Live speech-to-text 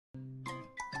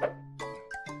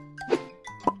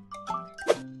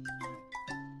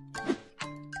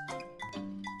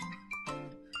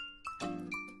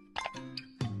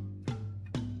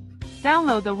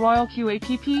Download the Royal Q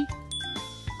app.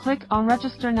 Click on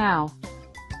Register Now.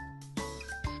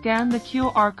 Scan the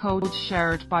QR code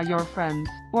shared by your friends,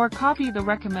 or copy the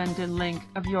recommended link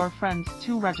of your friends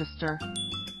to register.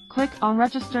 Click on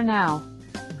Register Now.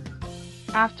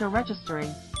 After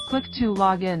registering, click to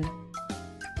log in.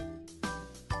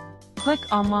 Click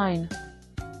Online.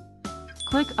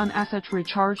 Click on Asset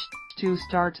Recharge to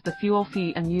start the fuel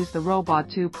fee and use the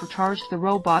robot to charge the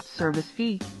robot service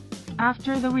fee.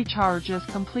 After the recharge is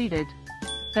completed,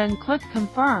 then click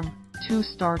Confirm to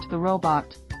start the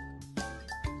robot.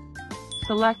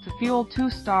 Select Fuel to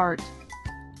start.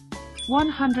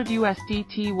 100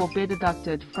 USDT will be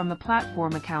deducted from the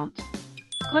platform account.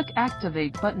 Click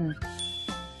Activate button.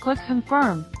 Click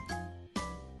Confirm.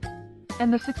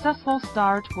 And the successful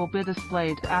start will be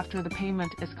displayed after the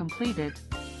payment is completed.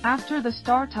 After the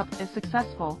startup is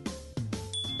successful,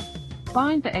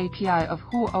 bind the API of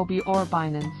HUOBI or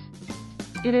Binance.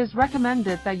 It is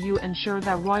recommended that you ensure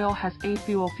that Royal has a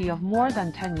fuel fee of more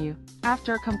than 10 U.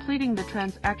 After completing the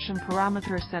transaction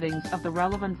parameter settings of the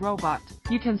relevant robot,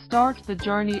 you can start the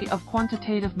journey of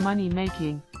quantitative money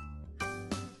making.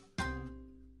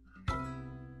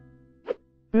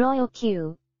 Royal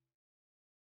Q.